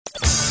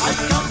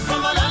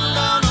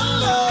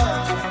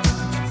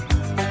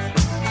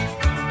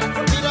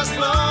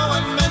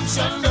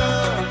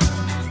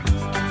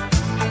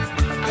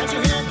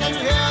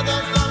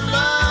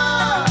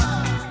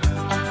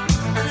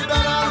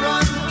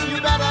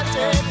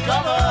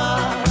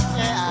summer.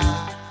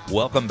 Yeah.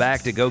 Welcome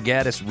back to Go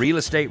Gaddis Real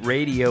Estate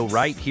Radio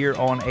right here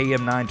on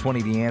AM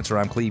 920 The Answer.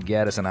 I'm Cleve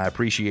Gaddis, and I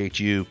appreciate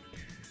you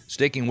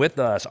sticking with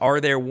us. Are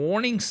there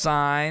warning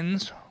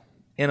signs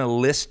in a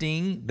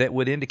listing that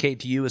would indicate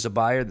to you as a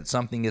buyer that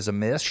something is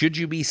amiss? Should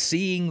you be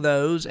seeing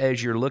those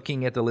as you're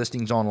looking at the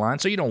listings online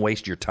so you don't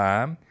waste your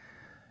time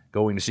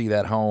going to see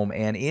that home?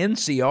 And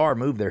NCR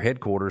moved their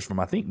headquarters from,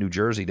 I think, New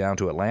Jersey down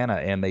to Atlanta,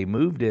 and they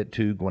moved it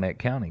to Gwinnett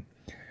County.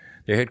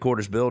 Their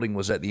headquarters building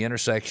was at the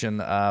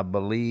intersection, I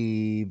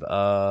believe,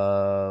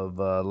 of,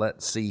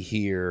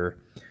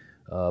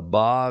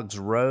 Boggs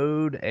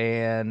Road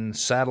and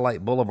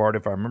Satellite Boulevard,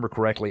 if I remember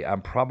correctly.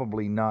 I'm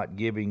probably not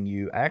giving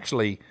you,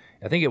 actually,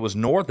 I think it was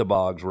north of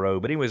Boggs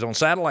Road, but anyways, on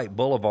Satellite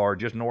Boulevard,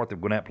 just north of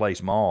Gwinnett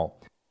Place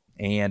Mall.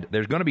 And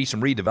there's going to be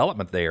some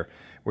redevelopment there.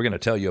 We're going to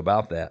tell you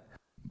about that.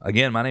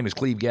 Again, my name is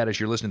Cleve Gaddis.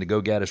 You're listening to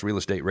Go Gaddis Real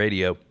Estate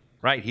Radio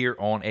right here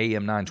on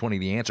AM 920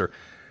 The Answer.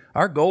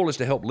 Our goal is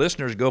to help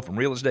listeners go from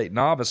real estate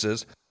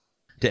novices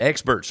to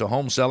experts so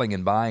home selling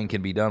and buying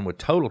can be done with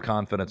total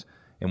confidence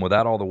and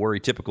without all the worry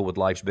typical with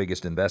life's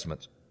biggest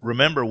investments.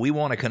 Remember, we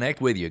want to connect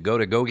with you. Go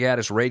to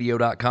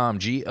GoGaddisRadio.com,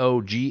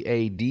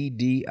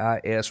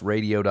 GoGaddis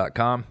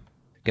Radio.com.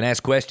 You can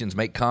ask questions,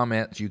 make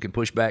comments, you can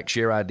push back,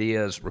 share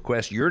ideas,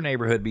 request your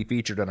neighborhood be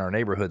featured on our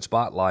Neighborhood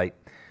Spotlight,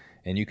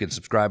 and you can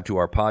subscribe to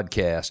our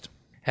podcast.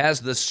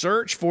 Has the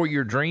search for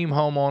your dream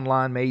home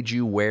online made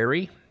you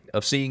wary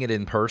of seeing it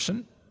in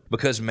person?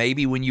 Because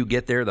maybe when you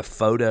get there, the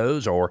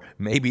photos or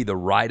maybe the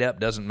write-up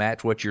doesn't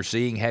match what you're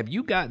seeing. Have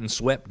you gotten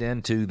swept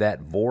into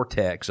that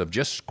vortex of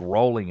just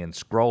scrolling and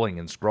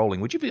scrolling and scrolling?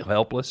 Would you feel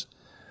helpless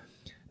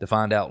to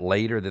find out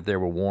later that there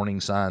were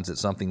warning signs that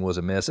something was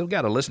amiss? I've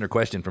got a listener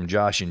question from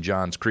Josh in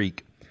Johns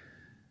Creek.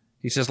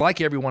 He says, like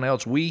everyone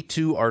else, we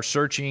too are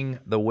searching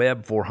the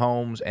web for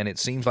homes, and it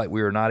seems like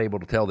we are not able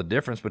to tell the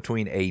difference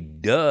between a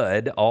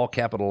dud, all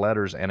capital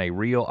letters, and a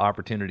real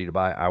opportunity to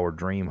buy our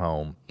dream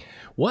home.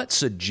 What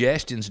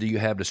suggestions do you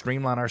have to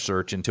streamline our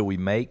search until we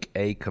make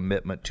a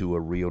commitment to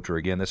a realtor?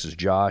 Again, this is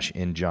Josh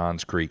in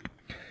Johns Creek.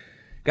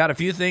 Got a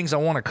few things I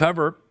want to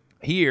cover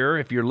here.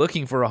 If you're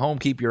looking for a home,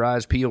 keep your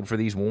eyes peeled for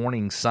these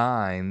warning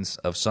signs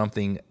of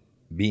something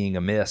being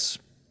amiss.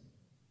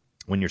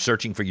 When you're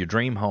searching for your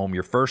dream home,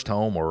 your first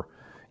home, or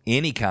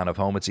any kind of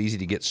home, it's easy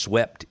to get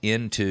swept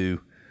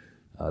into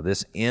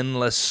this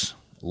endless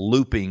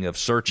looping of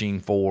searching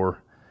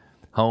for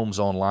homes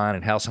online,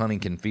 and house hunting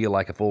can feel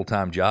like a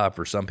full-time job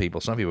for some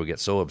people. Some people get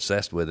so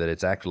obsessed with it,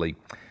 it's actually,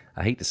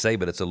 I hate to say,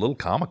 but it's a little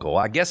comical.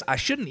 I guess I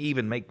shouldn't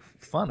even make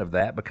fun of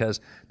that,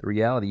 because the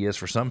reality is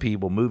for some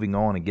people, moving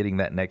on and getting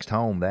that next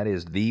home, that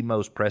is the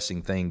most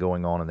pressing thing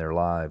going on in their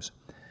lives.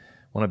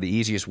 One of the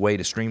easiest way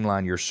to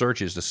streamline your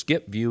search is to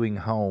skip viewing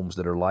homes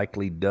that are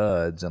likely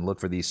duds and look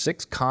for these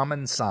 6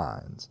 common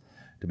signs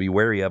to be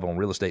wary of on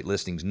real estate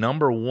listings.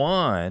 Number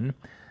 1,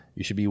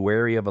 you should be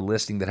wary of a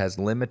listing that has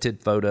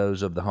limited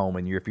photos of the home.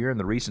 And if you're in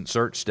the recent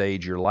search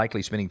stage, you're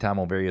likely spending time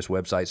on various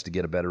websites to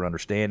get a better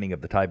understanding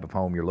of the type of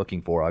home you're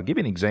looking for. I'll give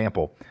you an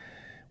example.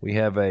 We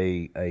have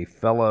a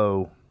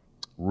fellow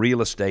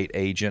real estate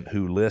agent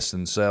who lists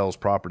and sells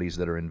properties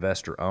that are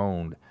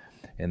investor-owned.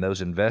 And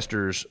those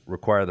investors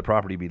require the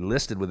property be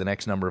listed within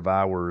X number of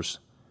hours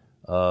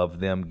of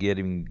them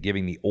giving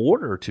the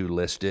order to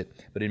list it.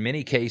 But in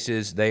many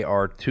cases, they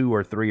are 2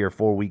 or 3 or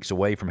 4 weeks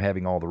away from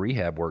having all the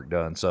rehab work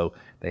done. So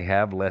they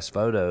have less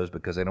photos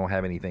because they don't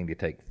have anything to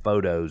take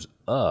photos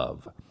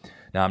of.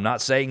 Now, I'm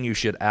not saying you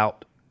should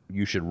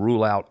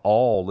rule out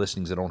all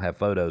listings that don't have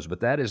photos, but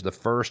that is the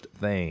first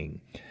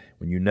thing.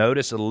 When you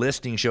notice a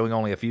listing showing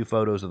only a few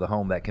photos of the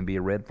home, that can be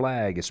a red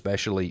flag,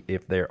 especially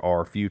if there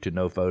are few to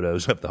no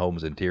photos of the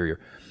home's interior.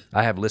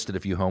 I have listed a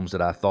few homes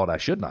that I thought I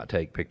should not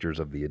take pictures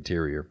of the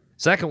interior.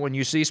 Second, when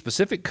you see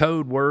specific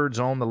code words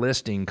on the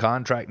listing,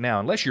 contract now,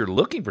 unless you're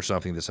looking for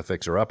something that's a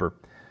fixer-upper,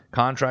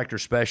 contractor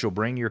special,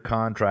 bring your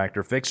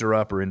contractor,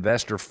 fixer-upper,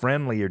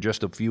 investor-friendly are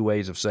just a few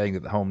ways of saying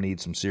that the home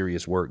needs some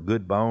serious work.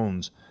 Good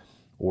bones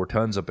or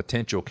tons of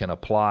potential can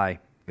apply.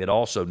 It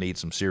also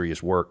needs some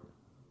serious work.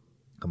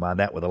 Combine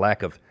that with a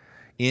lack of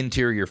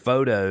interior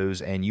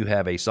photos, and you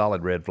have a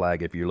solid red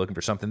flag if you're looking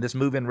for something that's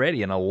move-in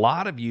ready. And a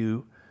lot of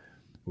you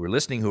who are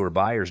listening who are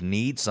buyers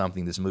need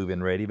something that's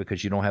move-in ready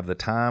because you don't have the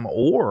time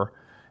or,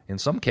 in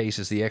some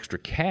cases, the extra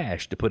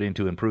cash to put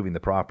into improving the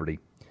property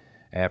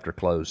after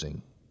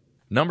closing.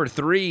 Number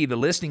 3, the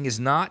listing is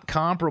not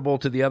comparable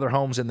to the other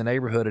homes in the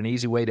neighborhood. An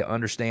easy way to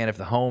understand if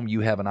the home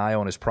you have an eye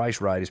on is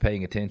priced right is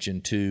paying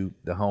attention to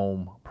the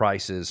home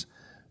prices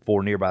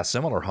for nearby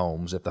similar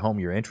homes. If the home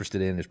you're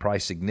interested in is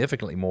priced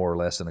significantly more or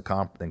less than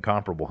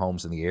comparable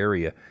homes in the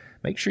area,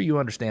 make sure you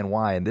understand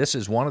why. And this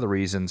is one of the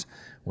reasons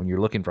when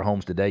you're looking for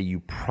homes today,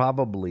 you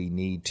probably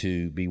need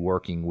to be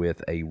working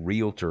with a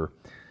realtor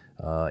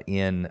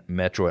in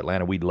Metro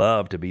Atlanta. We'd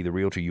love to be the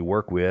realtor you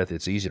work with.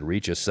 It's easy to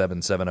reach us,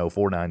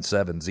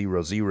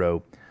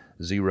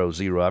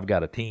 770-497-0000. I've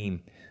got a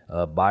team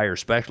of buyer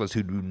specialists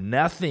who do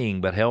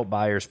nothing but help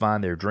buyers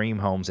find their dream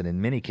homes, and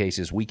in many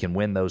cases, we can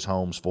win those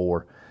homes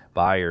for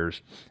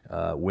buyers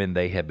when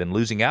they have been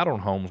losing out on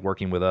homes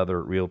working with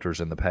other realtors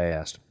in the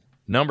past.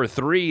 Number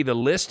four,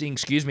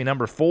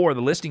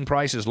 the listing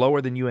price is lower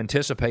than you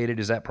anticipated.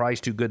 Is that price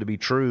too good to be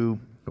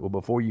true? Well,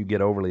 before you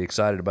get overly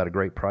excited about a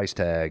great price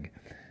tag,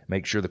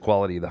 make sure the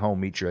quality of the home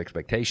meets your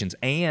expectations,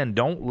 and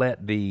don't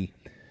let the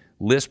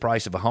list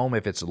price of a home,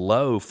 if it's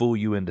low, fool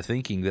you into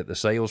thinking that the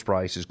sales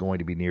price is going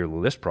to be near the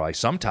list price.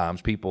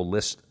 Sometimes people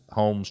list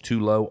homes too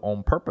low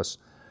on purpose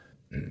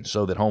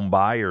so that home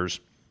buyers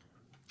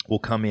will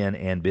come in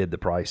and bid the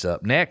price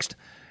up. Next,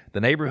 the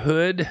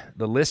neighborhood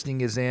the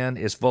listing is in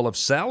is full of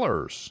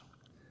sellers.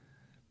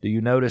 Do you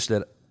notice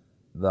that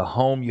the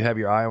home you have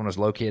your eye on is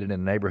located in a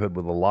neighborhood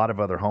with a lot of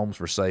other homes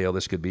for sale?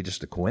 This could be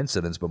just a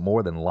coincidence, but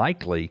more than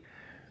likely,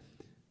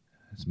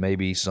 it's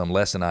maybe some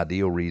less than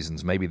ideal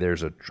reasons. Maybe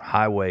there's a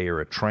highway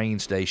or a train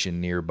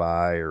station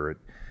nearby, or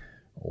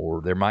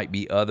there might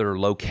be other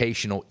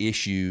locational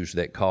issues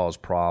that cause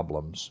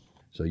problems.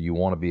 So you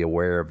want to be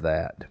aware of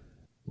that.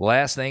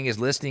 Last thing is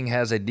listing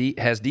has DIY,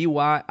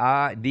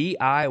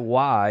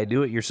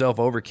 do-it-yourself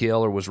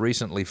overkill, or was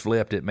recently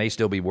flipped. It may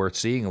still be worth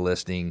seeing a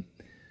listing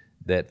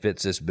that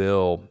fits this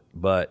bill,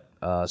 but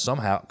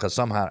somehow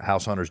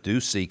house hunters do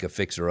seek a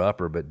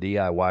fixer-upper, but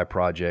DIY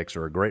projects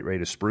are a great way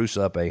to spruce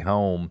up a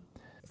home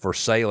for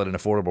sale at an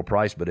affordable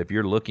price. But if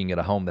you're looking at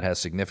a home that has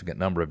a significant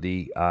number of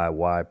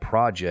DIY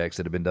projects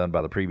that have been done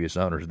by the previous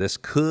owners, this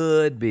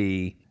could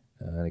be,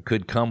 it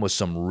could come with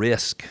some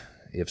risk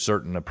if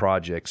certain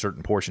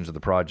portions of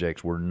the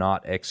projects were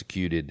not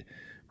executed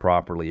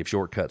properly. If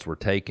shortcuts were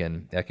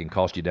taken, that can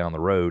cost you down the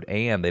road,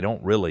 and they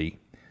don't really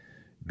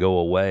go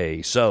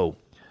away. So,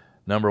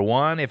 number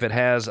one, if it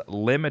has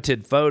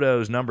limited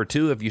photos. Number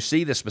two, if you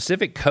see the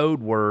specific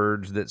code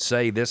words that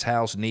say this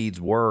house needs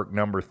work.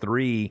 Number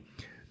three,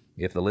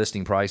 if the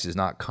listing price is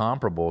not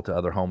comparable to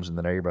other homes in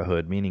the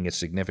neighborhood, meaning it's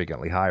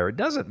significantly higher. It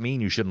doesn't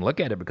mean you shouldn't look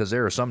at it, because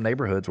there are some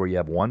neighborhoods where you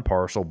have one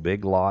parcel,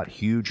 big lot,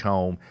 huge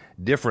home,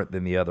 different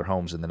than the other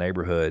homes in the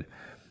neighborhood.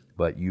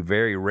 But you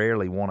very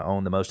rarely want to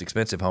own the most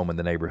expensive home in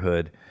the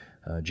neighborhood.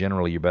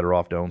 Generally, you're better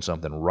off to own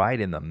something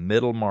right in the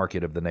middle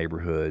market of the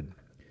neighborhood.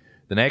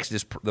 The next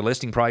is the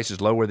listing price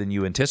is lower than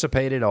you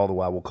anticipated,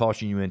 although I will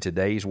caution you in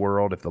today's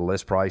world, if the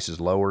list price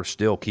is lower,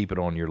 still keep it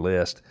on your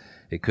list.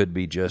 It could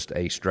be just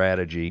a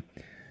strategy.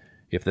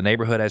 If the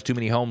neighborhood has too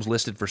many homes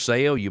listed for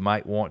sale, you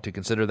might want to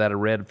consider that a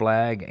red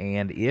flag.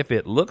 And if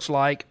it looks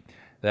like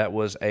it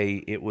was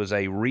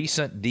a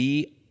recent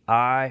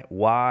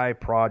DIY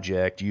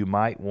project, you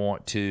might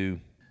want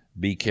to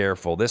be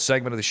careful. This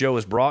segment of the show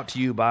is brought to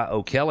you by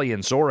O'Kelly &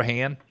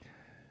 Sorahan.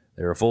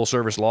 They're a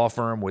full-service law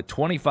firm with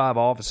 25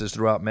 offices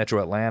throughout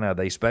Metro Atlanta.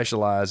 They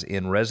specialize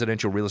in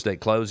residential real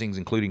estate closings,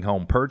 including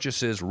home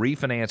purchases,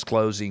 refinance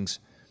closings,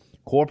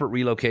 corporate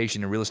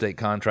relocation, and real estate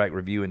contract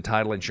review and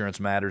title insurance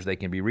matters. They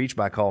can be reached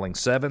by calling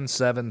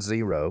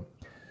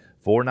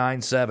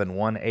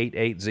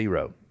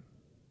 770-497-1880.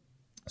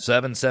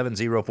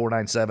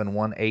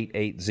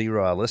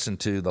 770-497-1880. I listened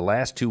to the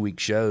last 2 week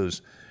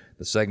shows,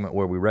 the segment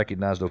where we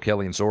recognized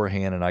O'Kelly &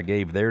 Sorahan, and I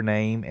gave their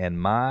name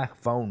and my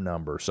phone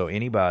number. So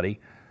anybody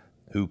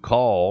who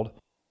called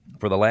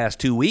for the last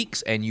 2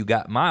 weeks and you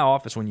got my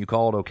office when you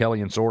called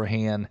O'Kelly &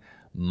 Sorahan,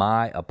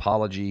 my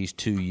apologies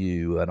to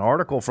you. An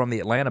article from the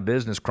Atlanta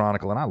Business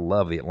Chronicle, and I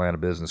love the Atlanta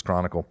Business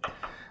Chronicle.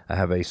 I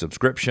have a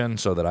subscription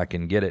so that I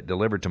can get it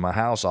delivered to my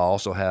house. I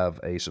also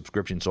have a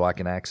subscription so I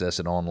can access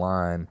it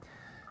online.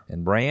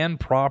 And Brand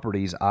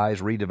Properties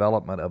eyes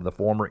redevelopment of the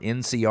former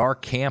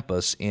NCR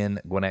campus in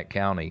Gwinnett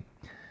County.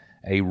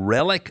 A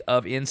relic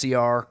of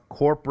NCR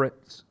corporate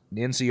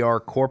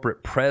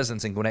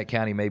presence in Gwinnett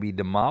County may be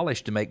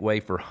demolished to make way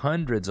for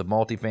hundreds of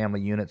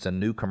multifamily units and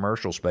new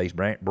commercial space.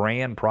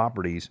 Brand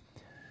Properties,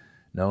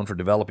 known for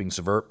developing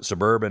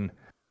suburban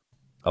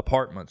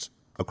apartments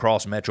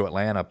across Metro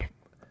Atlanta,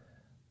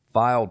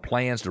 filed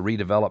plans to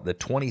redevelop the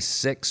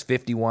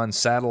 2651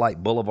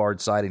 Satellite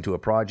Boulevard site into a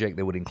project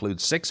that would include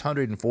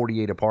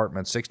 648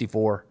 apartments,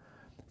 64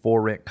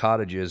 for-rent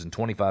cottages, and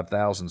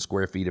 25,000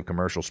 square feet of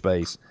commercial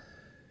space.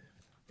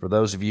 For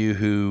those of you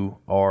who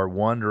are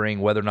wondering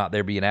whether or not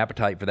there be an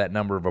appetite for that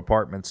number of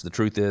apartments, the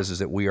truth is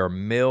that we are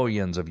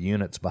millions of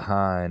units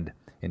behind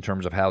in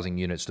terms of housing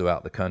units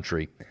throughout the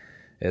country.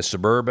 As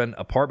suburban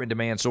apartment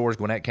demand soars,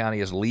 Gwinnett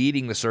County is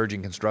leading the surge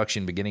in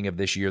construction. Beginning of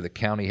this year, the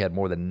county had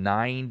more than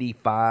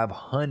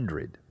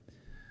 9,500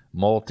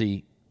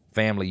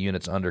 multi-family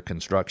units under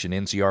construction.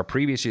 NCR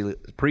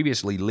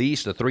previously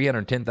leased a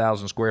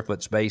 310,000 square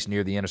foot space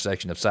near the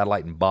intersection of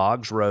Satellite and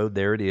Boggs Road.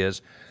 There it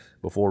is,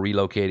 before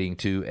relocating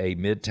to a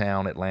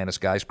Midtown Atlanta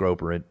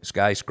skyscraper in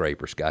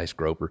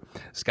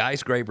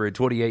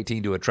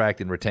 2018 to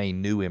attract and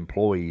retain new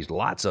employees.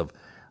 Lots of,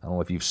 I don't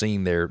know if you've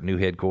seen their new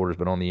headquarters,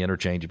 but on the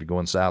interchange, if you're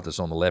going south, it's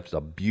on the left. It's a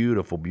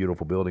beautiful,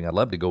 beautiful building. I'd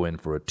love to go in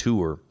for a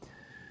tour.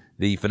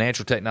 The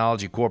Financial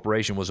Technology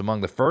Corporation was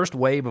among the first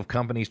wave of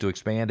companies to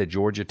expand at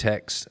Georgia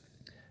Tech's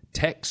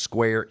Tech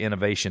Square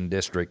Innovation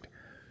District.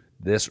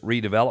 This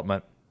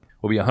redevelopment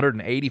will be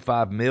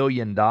 $185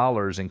 million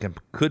and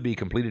could be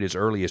completed as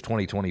early as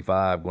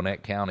 2025.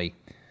 Gwinnett County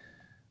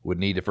would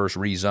need to first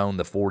rezone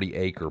the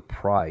 40-acre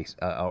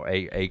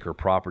acre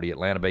property.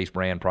 Atlanta-based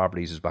Brand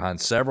Properties is behind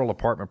several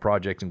apartment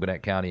projects in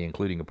Gwinnett County,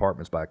 including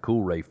apartments by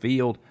Coolray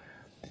Field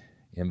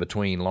in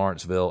between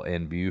Lawrenceville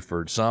and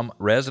Buford. Some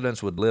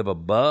residents would live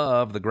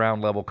above the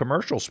ground-level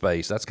commercial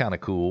space. That's kind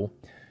of cool.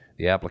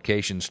 The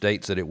application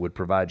states that it would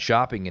provide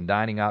shopping and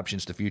dining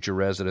options to future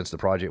residents. The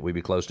project would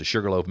be close to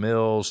Sugarloaf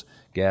Mills,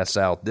 Gas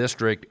South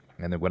District,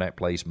 and the Gwinnett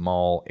Place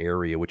Mall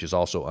area, which is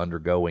also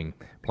undergoing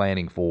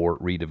planning for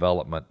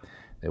redevelopment.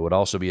 There would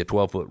also be a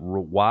 12-foot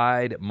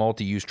wide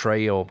multi-use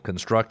trail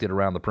constructed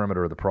around the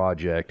perimeter of the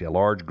project, a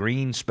large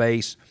green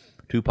space,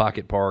 2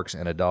 pocket parks,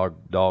 and a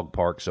dog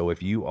park. So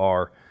if you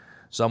are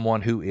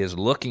someone who is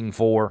looking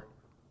for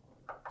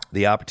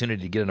the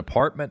opportunity to get an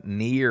apartment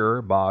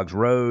near Boggs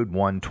Road,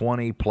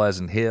 120,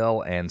 Pleasant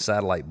Hill, and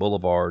Satellite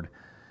Boulevard,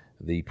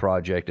 the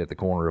project at the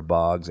corner of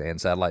Boggs and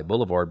Satellite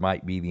Boulevard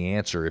might be the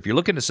answer. If you're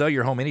looking to sell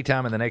your home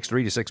anytime in the next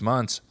 3 to 6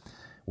 months,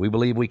 we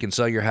believe we can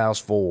sell your house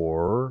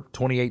for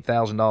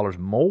 $28,000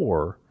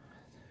 more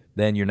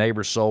than your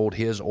neighbor sold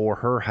his or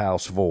her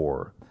house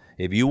for.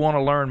 If you want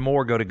to learn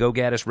more, go to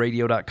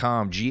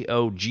GoGaddisRadio.com,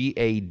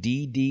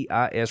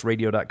 GoGaddis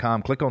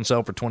Radio.com. Click on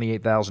sell for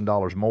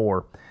 $28,000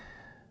 more.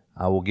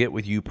 I will get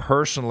with you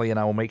personally, and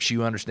I will make sure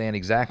you understand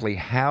exactly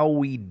how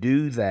we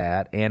do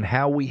that and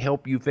how we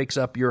help you fix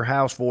up your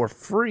house for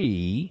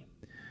free.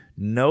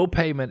 No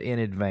payment in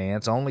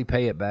advance, only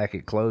pay it back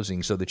at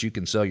closing so that you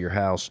can sell your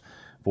house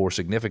for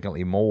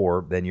significantly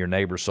more than your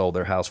neighbor sold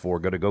their house for.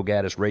 Go to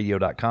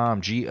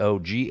GoGaddisRadio.com,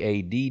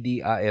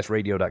 GoGaddis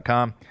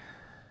Radio.com.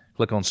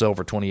 Click on sell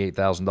for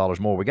 $28,000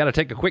 more. We got to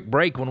take a quick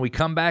break. When we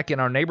come back in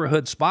our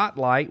neighborhood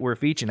spotlight, we're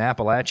featuring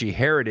Appalachia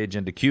Heritage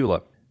in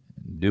Decula.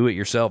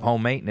 Do-it-yourself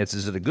home maintenance.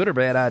 Is it a good or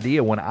bad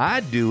idea? When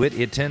I do it,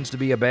 it tends to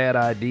be a bad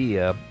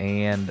idea.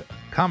 And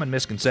common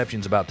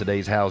misconceptions about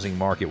today's housing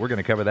market. We're going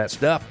to cover that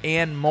stuff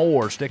and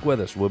more. Stick with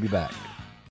us. We'll be back.